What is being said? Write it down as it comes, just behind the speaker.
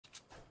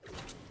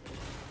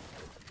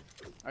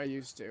I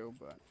used to,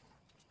 but.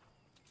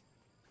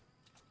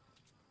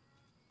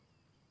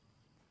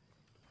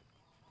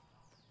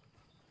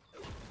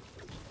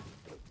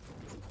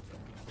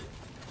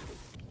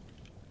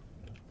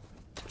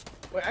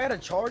 Wait, I had a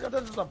charge? I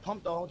thought this was a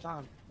pump the whole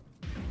time.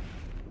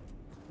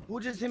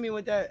 Who just hit me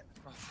with that?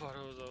 I thought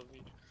it was OB.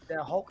 That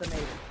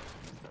Hulkinator.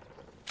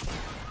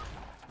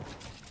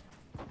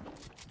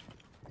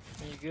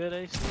 You good,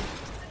 AC?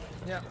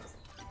 Yeah.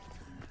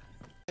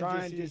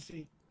 Trying to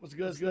see. What's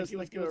good?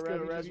 What's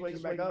good? Res,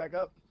 waking back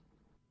up.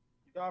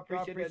 Y'all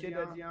appreciate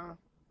that, Dion.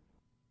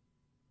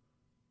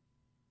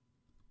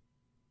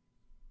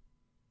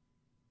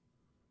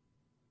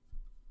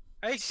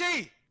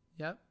 AC!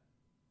 Yep.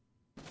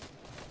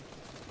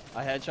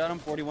 I headshot him,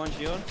 41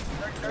 shield.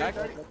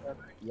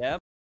 Yep.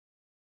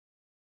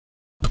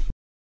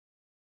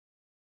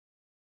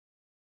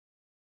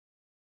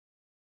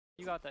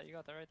 You got that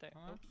right there.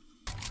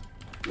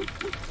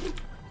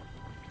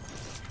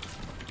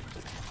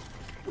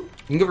 You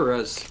can give a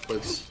res,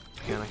 Clix.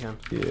 I can.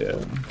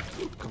 Yeah.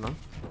 Come on.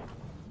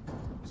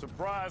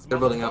 Surprise, they're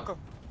building up.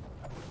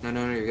 No,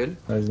 you're good.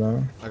 Nice,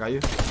 no. I got you.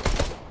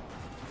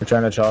 We're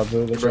trying to chop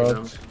it. They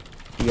chopped.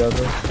 You got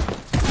this.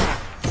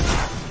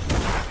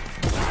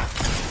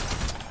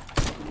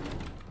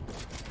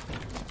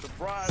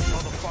 Surprise,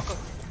 motherfucker.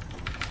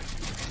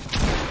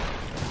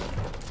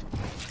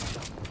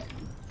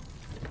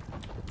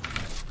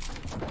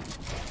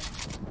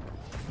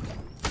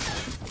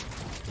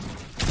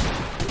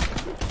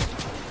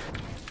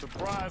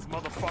 Surprise,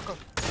 motherfucker.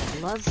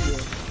 Loves you.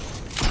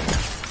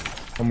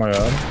 Oh my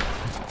god.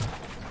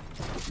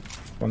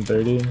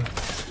 130.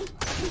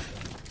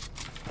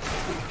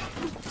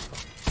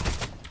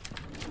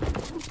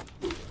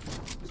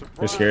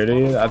 They're scared of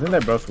you? I think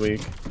they're both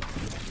weak.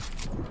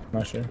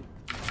 Not sure.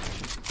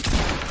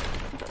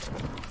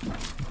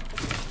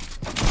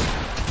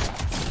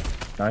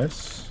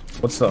 Nice.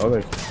 What's the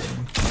other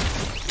thing?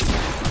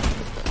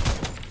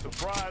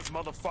 Surprise,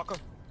 motherfucker.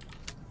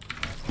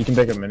 You can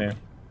take a minute.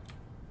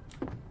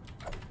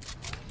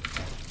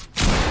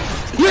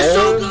 You're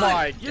so good!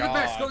 My You're the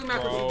best. Going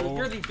macro.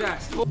 You're the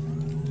best.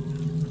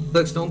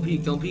 Clix, don't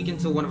peek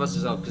until one of us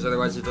is up, because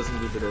otherwise it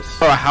doesn't lead to this.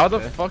 Bro, how the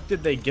fuck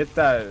did they get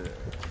that?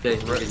 Yeah,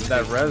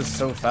 That res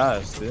so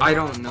fast, dude? I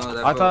don't know.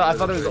 That I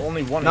thought it was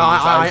only one. No,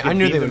 I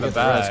knew they would in the get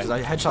the res back. because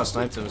I headshot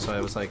sniped him, so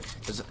it was like,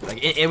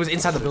 it was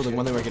inside the building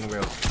when they were getting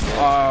real.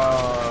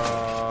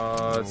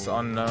 It's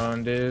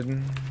unknown,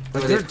 dude.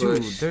 Like they're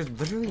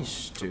literally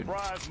dude.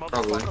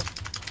 Probably.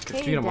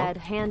 Hey, Dad,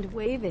 hand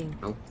waving.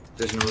 No,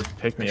 there's no.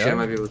 Pick me Actually, up. I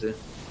might be able to.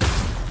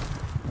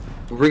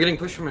 We're getting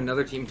pushed from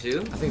another team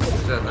too. I think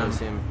it's that another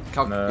team.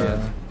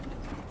 Yeah.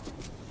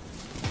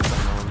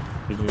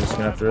 You just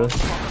gonna have to risk.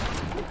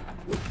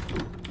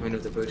 We know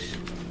the push.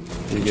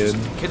 You good?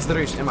 Kid's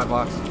literally in my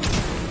box.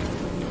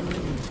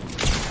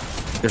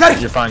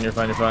 You're fine. I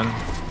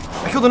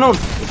killed an own.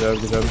 Good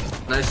job.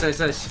 Nice.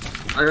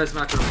 I got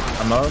smacked him.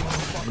 I'm up.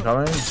 I'm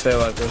coming. Stay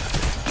alive, please.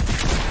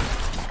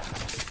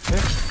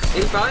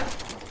 85.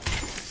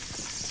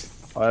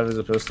 All I have is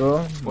a pistol.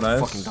 What Nice.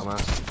 a fucking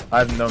dumbass. I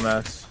have no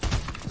mats.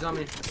 He's on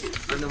me. I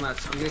have no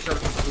mats. I'm getting shot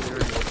from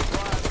the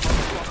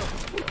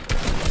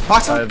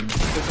Box I him. have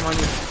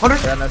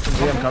 100. got an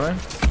SMG. I'm coming.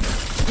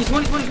 He's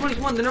one.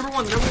 The number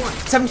one.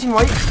 17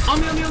 white. On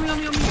me.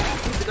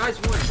 The guy's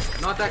one.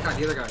 Not that guy.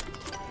 The other guy.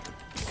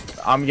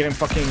 I'm getting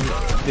fucking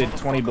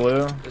 20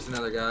 blue. There's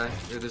another guy.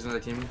 There's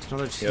another team. There's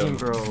another team,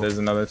 bro. There's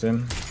another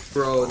team.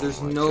 Bro,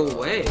 there's no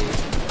way.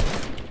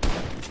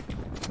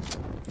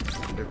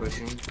 They're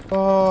pushing.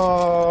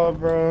 Oh,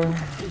 bro.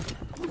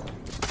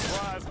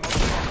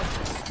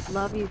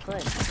 Love you,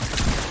 Clix.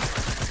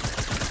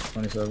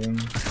 27.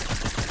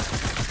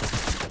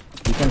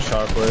 You can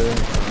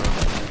shockwave.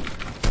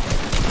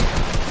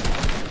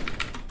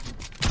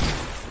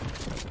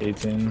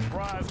 18.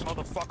 Surprise,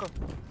 motherfucker.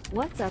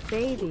 What's up,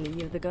 baby?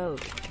 You're the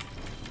goat.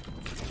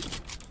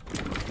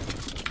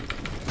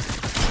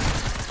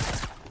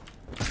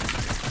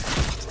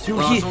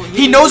 Dude,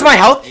 he knows my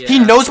health. Yeah. He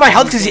knows my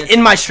health because he's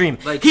in my stream.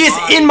 Like, he is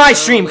in my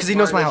stream because he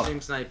knows my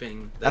health.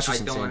 Sniping. That's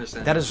just I don't insane.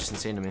 understand. That is just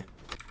insane to me.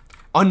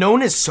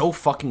 Unknown is so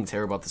fucking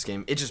terrible at this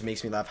game. It just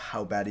makes me laugh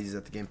how bad he is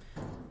at the game.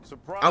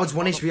 I was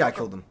 1 HP. I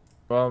killed him.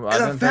 Well,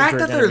 And the fact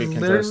that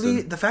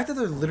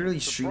they're literally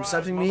stream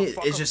sniping me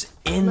is just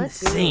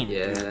insane.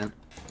 Yeah.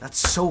 That's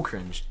so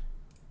cringe.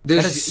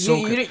 There's, that is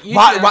so cringe.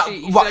 Why?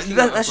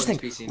 That's just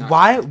think.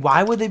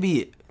 Why would they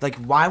be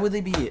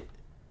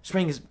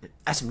spraying his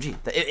SMG?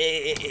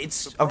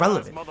 It's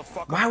irrelevant.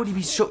 Why would he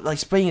be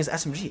spraying his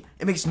SMG?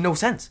 It makes no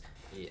sense.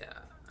 Yeah.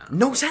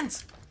 No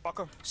sense.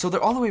 So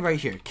they're all the way right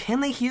here. Can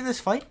they hear this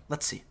fight?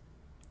 Let's see.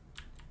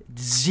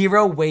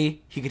 Zero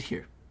way he could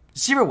hear.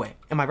 Zero way.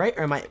 Am I right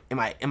or am I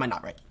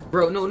not right?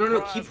 Bro,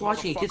 no. Keep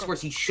watching. It gets worse.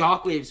 He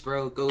shockwaves,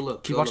 bro. Go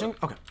look. Keep watching?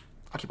 Okay.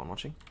 I'll keep on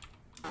watching.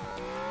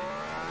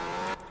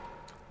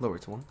 Lower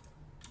to 1.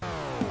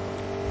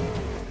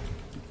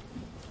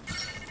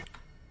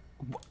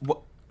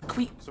 What?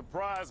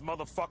 Surprise,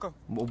 motherfucker.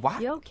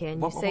 What? Yo, can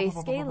you say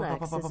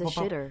Scalex is a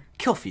shitter?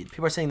 Kill feed.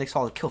 People are saying they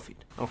saw the kill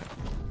feed. Okay.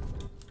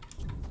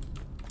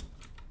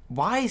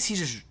 Why is he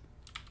just?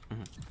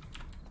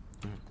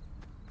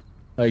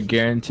 Like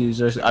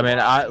guarantees. I mean,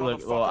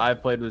 I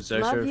played with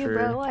Love ZexRow you, for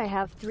bro. I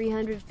have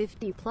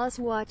 350 plus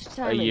watch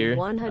time a year. and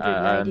 190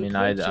 I mean,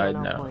 I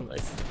channel know.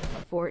 points.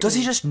 Like, Does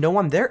he just know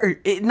I'm there? Or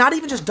not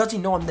even just does he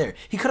know I'm there?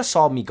 He could have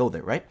saw me go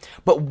there, right?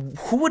 But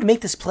who would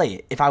make this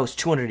play if I was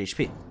 200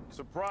 HP?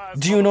 Surprise,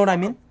 Do you know what I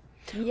mean?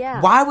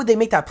 Yeah. Why would they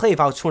make that play if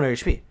I was 200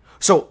 HP?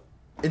 So,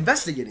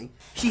 investigating,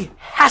 he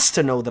has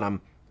to know that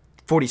I'm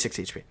 46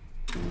 HP.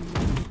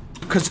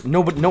 Because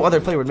no other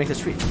player would make this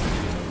tweet.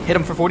 Hit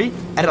him for 40,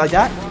 edit like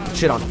that,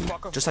 shit on him.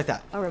 Just like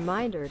that. A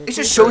reminder to It just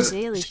take shows,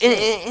 your daily and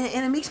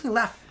shit. it makes me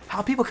laugh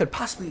how people could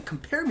possibly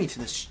compare me to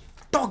this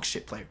dog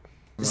shit player.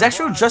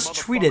 ZexRow just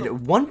tweeted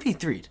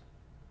 1v3'd.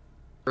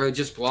 Bro,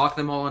 just block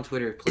them all on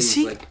Twitter, please. Is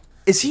he? Like,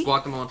 Is he? just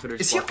block them all on Twitter.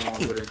 Is Just he block them all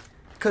on okay? Twitter.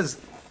 Because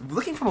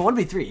looking from a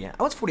 1v3,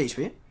 I was 40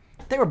 HP.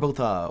 They were both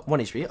 1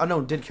 HP.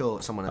 Unknown did kill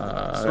someone in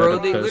the Bro,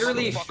 they because-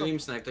 literally stream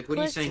sniped. Like, what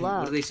are you Click saying? love.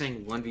 What are they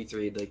saying?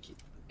 1v3. Like,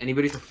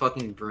 anybody with a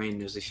fucking brain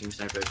knows they stream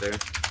snipe right there.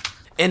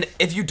 And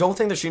if you don't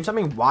think they're stream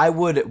something, why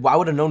would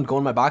Unknown go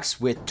in my box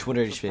with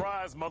 200 HP?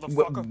 Surprise,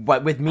 motherfucker.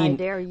 What with I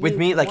dare you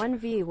me like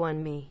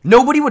 1v1 me.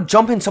 nobody would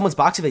jump in someone's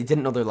box if they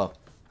didn't know they're low.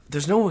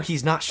 There's no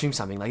he's not stream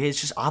something. Like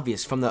it's just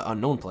obvious from the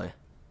Unknown play.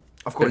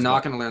 Of course They're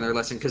not gonna learn their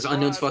lesson because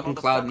Unknown's fucking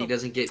cloud and he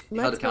doesn't get held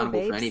Let's go, accountable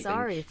for babe. anything.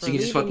 Sorry So for you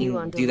can just leaving you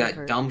fucking do that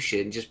undelivered. dumb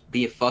shit and just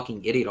be a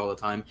fucking idiot all the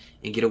time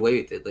and get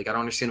away with it. Like I don't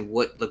understand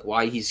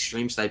why he's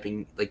stream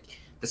sniping. Like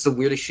that's the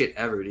weirdest shit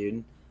ever,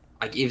 dude.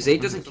 Like if Zay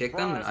doesn't kick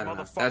them, then I don't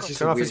know. That's just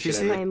Turn the off weirdest his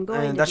shit PC. ever. I am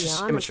going And to that's be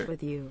just honest immature.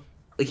 with you.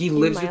 Like he In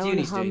lives my with you own and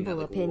he's doing that.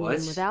 humble Like opinion, what?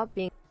 without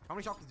being How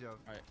many chocolates do you have?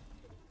 Alright.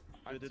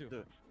 I did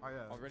two. Oh yeah.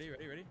 Oh, ready?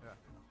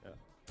 Yeah.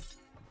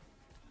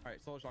 Alright,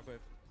 solo shockwave.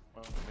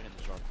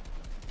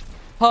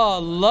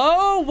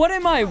 Hello? What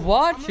am I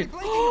watching?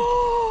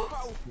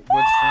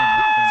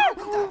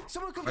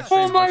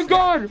 Oh my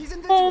god!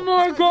 Oh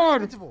my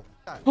god!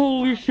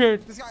 Holy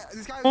shit!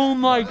 Oh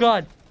my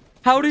god!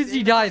 How does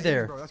he die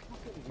there?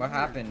 What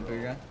happened,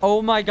 Bugha?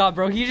 Oh my god,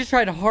 bro. He just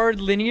tried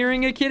hard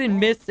linearing a kid and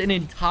missed an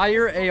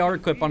entire AR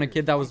clip on a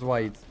kid that was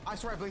white. I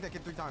swear I blinked that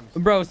kid 3 times.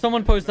 Bro,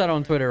 someone post that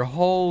on Twitter.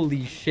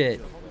 Holy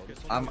shit.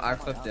 I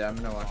flipped it. I'm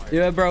gonna watch it.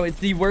 Yeah, bro, it's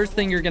the worst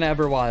thing you're gonna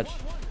ever watch.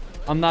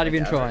 I'm not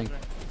even trolling.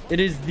 It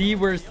is the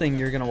worst thing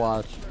you're gonna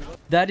watch.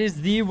 That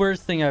is the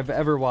worst thing I've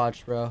ever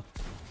watched, bro.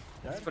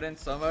 Let's put in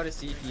slow-mo to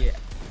see if he...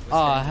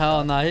 Oh,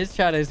 hell no. His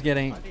chat is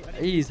getting...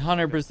 He's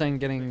 100%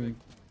 getting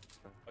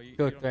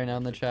cooked right now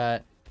in the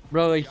chat.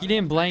 Bro, like, he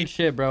didn't blank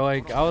shit, bro.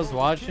 Like, I was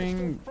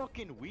watching...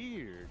 Fucking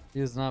weird. He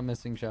was not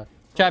missing chat.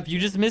 Chap, you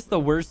just missed the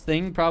worst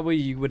thing probably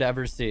you would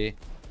ever see.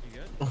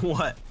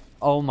 What?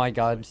 Oh my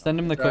god. Send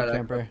him the clip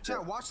camper.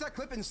 Chat, watch that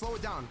clip and slow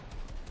it down.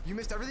 You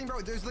missed everything, bro.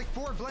 There's like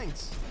 4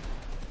 blanks.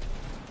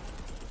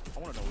 I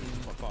want to know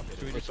what the fuck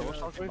it is. Wait, solo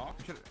shockwave?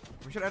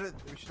 We should edit.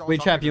 We should all Wait,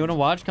 talk Chap, you again. wanna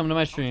watch? Come to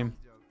my stream.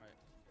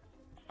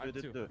 I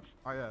did two.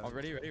 Oh yeah. Oh,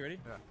 ready?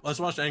 Let's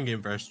watch the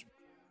endgame first.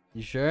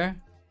 You sure?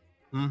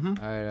 Mm-hmm.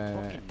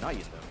 Alright. Fucking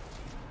night,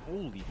 though.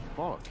 Holy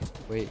fuck.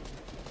 Wait.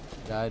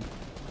 Died.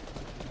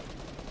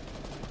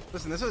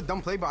 Listen, this is a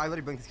dumb play, but I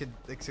literally blinked this kid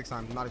like 6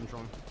 times. I'm not even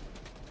trolling.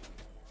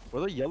 Were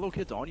the yellow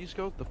kids on you,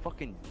 Scope? The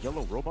fucking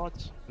yellow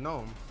robots?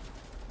 No.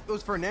 It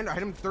was Fernando. I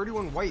hit him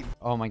 31 white.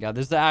 Oh my god.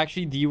 This is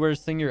actually the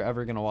worst thing you're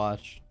ever gonna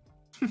watch.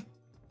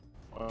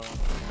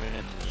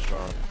 Man,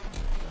 sharp.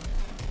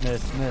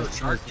 Miss.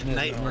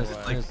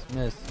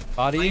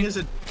 Body? Is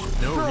it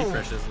no Bro,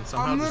 refreshes and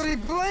somehow I'm just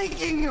literally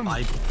blanking him.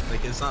 like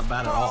it's not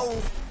bad at all.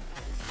 Bro.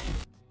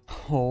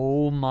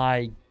 Oh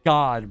my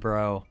god,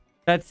 bro.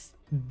 That's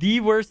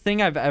the worst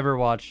thing I've ever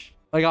watched.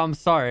 Like, I'm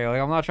sorry. Like,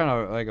 I'm not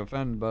trying to, like,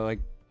 offend, but, like,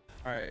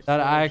 Alright. that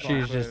solo actually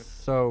is shockwave.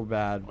 just so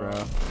bad, bro.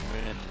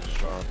 Man,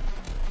 sharp.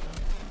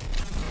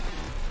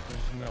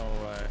 There's no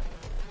way.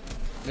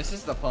 This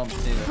is the pump,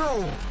 too.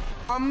 Bro,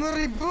 I'm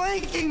literally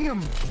blanking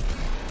him.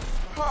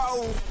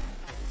 Bro.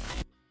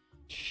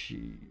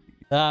 Gee,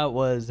 that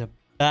was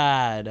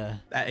bad.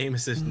 That aim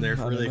assist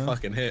nerf really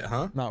fucking hit,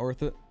 huh? Not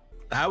worth it.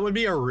 That would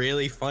be a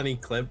really funny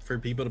clip for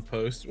people to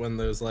post when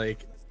those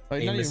like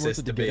aim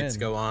assist debates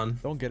go on.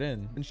 Don't get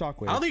in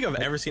shockwave. I don't think I've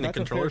ever seen a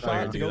controller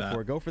player do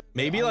that. Go for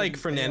Maybe like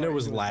Fernando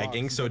was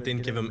lagging, so it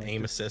didn't give him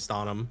aim assist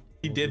on him.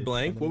 He did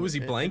blank. What was he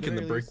blanking?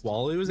 The brick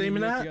wall he was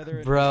aiming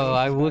at? Bro,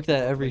 I looked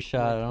at every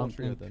shot. I don't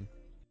think...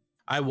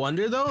 I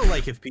wonder though,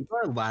 like if people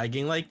are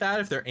lagging like that,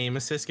 if their aim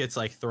assist gets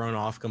like thrown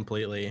off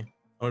completely, I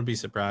wouldn't be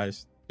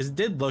surprised. It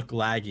did look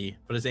laggy,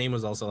 but his aim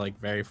was also like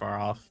very far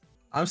off.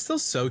 I'm still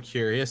so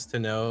curious to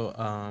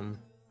know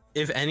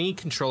if any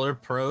controller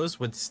pros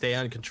would stay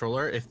on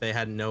controller if they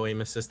had no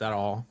aim assist at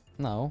all.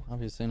 No,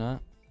 obviously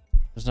not.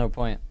 There's no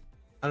point.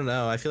 I don't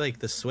know. I feel like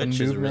the switch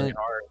is really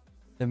hard.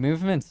 The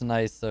movement's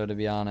nice though, to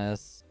be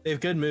honest. They have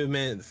good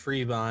movement,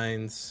 free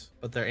binds,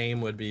 but their aim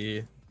would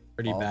be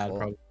pretty bad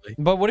probably.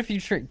 But what if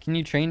you can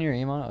you train your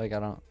aim on it? Like, I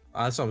don't...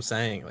 That's what I'm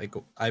saying. Like,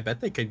 I bet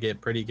they could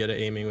get pretty good at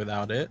aiming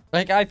without it.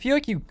 Like, I feel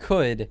like you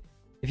could,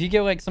 If you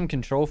get like some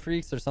control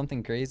freaks or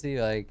something crazy,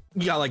 like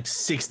You got like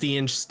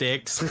 60-inch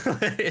sticks.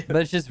 but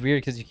it's just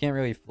weird because you can't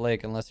really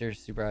flick unless you're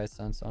super high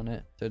sense on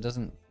it. So it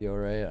doesn't feel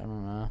right. I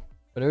don't know.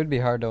 But it would be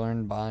hard to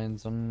learn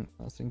binds on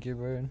a sync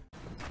keyboard.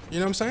 You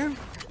know what I'm saying?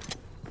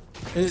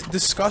 It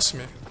disgusts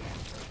me.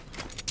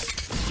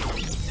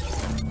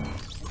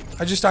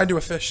 I just died to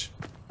a fish.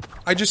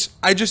 I just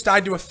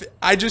died to a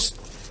I just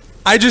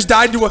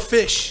died to a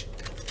fish.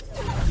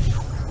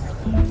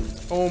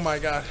 Oh my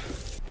god.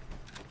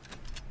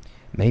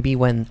 Maybe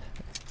when...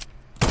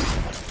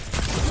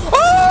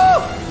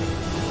 Oh!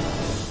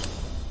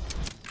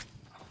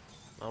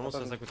 Almost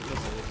sounds like with the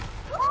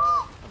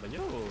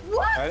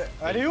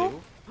Are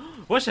you?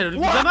 Wesh, elle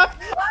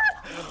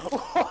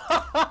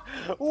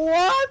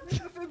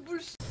What?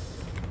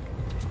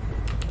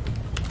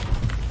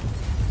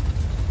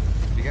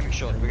 We're getting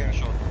shot. We're getting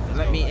shot.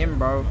 Let me in,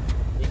 bro.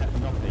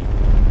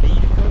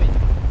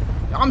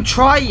 I'm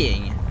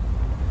trying.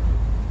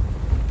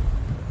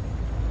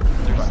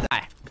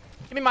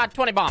 Give me my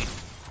 20 bomb.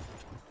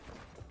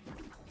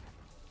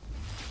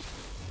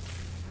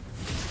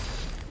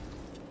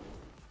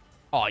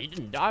 Oh, you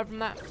didn't die from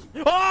that?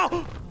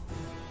 Oh!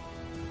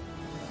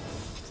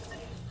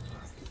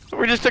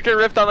 We just took a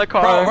rift on the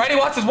car. Bro, Righty,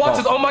 watch this, watch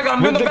this. Oh my god,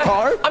 I'm doing the best.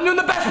 I'm doing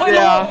the best play in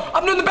the world.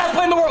 I'm doing the best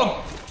play in the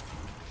world.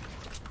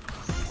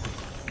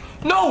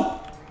 No!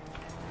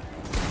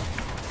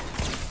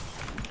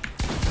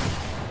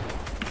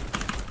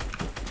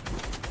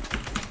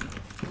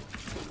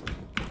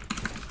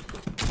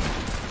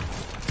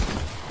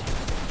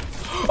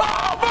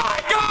 Oh my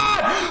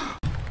god!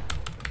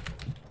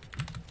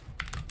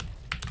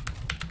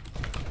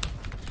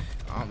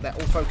 Oh, they're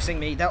all focusing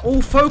me. They're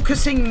all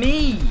focusing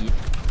me.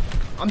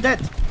 I'm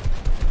dead.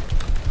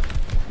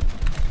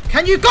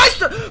 Can you guys?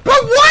 But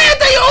why are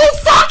they all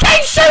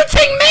fucking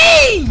shooting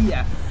me?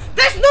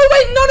 There's no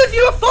way none of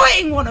you are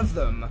fighting one of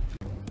them.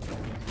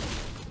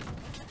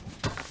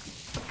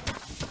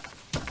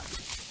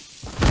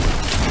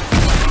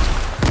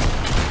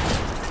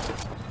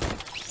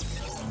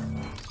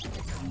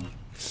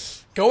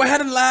 Go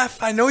ahead and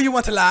laugh. I know you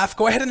want to laugh.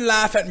 Go ahead and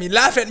laugh at me.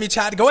 Laugh at me,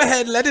 chat. Go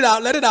ahead. Let it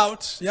out. Let it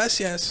out. Yes,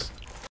 yes.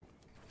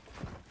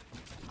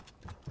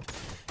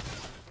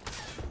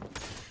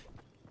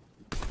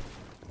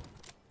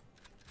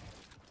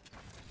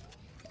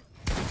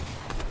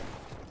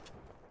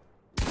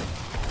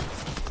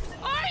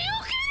 Are you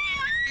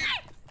kidding me?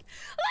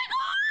 Like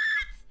what?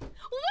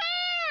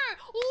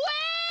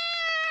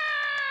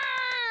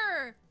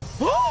 Where?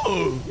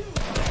 Oh!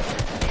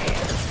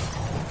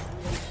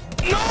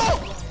 No!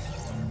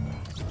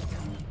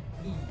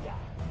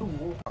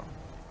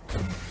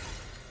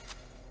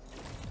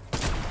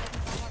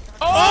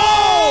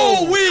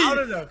 Oh,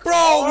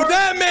 bro,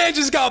 that man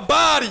just got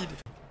bodied.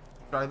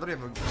 I'm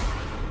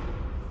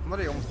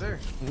literally almost there.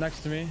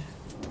 Next to me.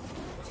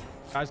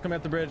 Guys, coming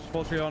up the bridge.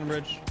 Full tree on the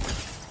bridge.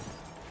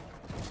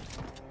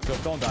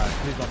 Scope, don't die.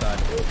 Please don't die.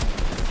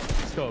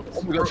 Scope.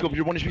 Oh my god, Scope,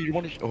 you're 1 HP, you're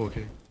 1 HP. Oh,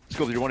 okay.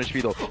 Scope, you're 1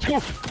 HP though.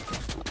 Scope!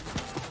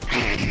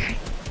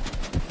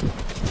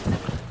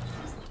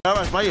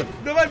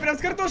 Давай, прям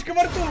с картошкой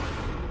во рту.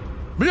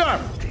 Бля!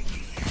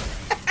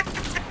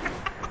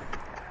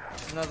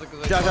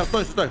 Сейчас,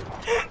 стой, стой.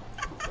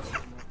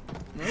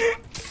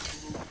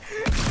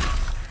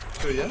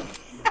 Что я?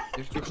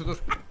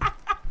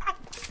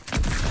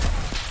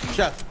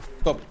 Сейчас,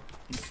 стоп.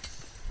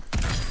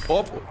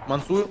 Оп,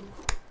 мансую.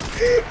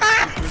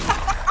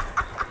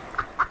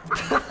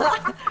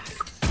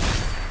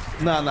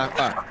 На,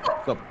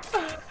 стоп.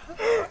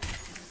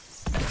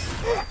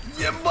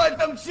 Ебать,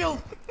 там чел.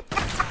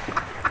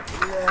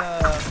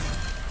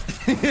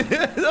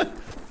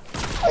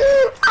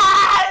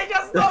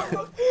 Я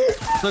сдохну.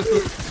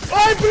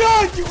 Ай,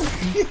 блядь!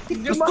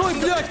 Да стой,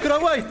 блядь,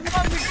 каравай!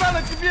 Нифига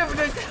на тебе,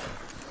 блядь!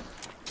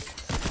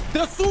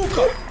 Да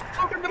сука!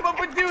 Сука, не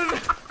попади уже!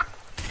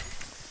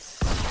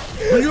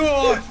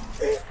 Блядь!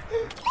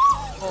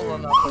 Ола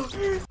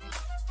нахуй.